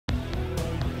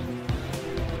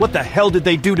What the hell did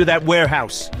they do to that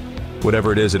warehouse?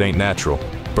 Whatever it is, it ain't natural.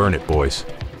 Burn it, boys.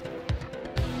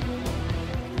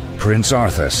 Prince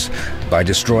Arthas, by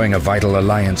destroying a Vital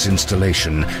Alliance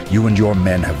installation, you and your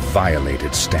men have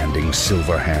violated standing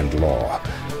Silverhand law.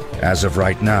 As of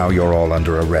right now, you're all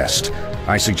under arrest.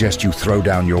 I suggest you throw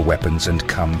down your weapons and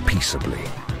come peaceably.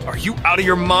 Are you out of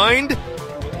your mind?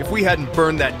 If we hadn't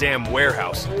burned that damn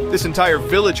warehouse, this entire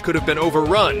village could have been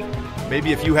overrun.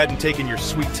 Maybe if you hadn't taken your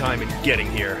sweet time in getting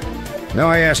here. No,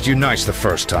 I asked you nice the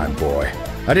first time, boy.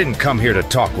 I didn't come here to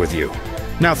talk with you.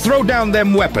 Now throw down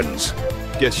them weapons!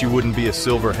 Guess you wouldn't be a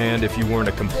Silverhand if you weren't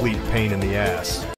a complete pain in the ass.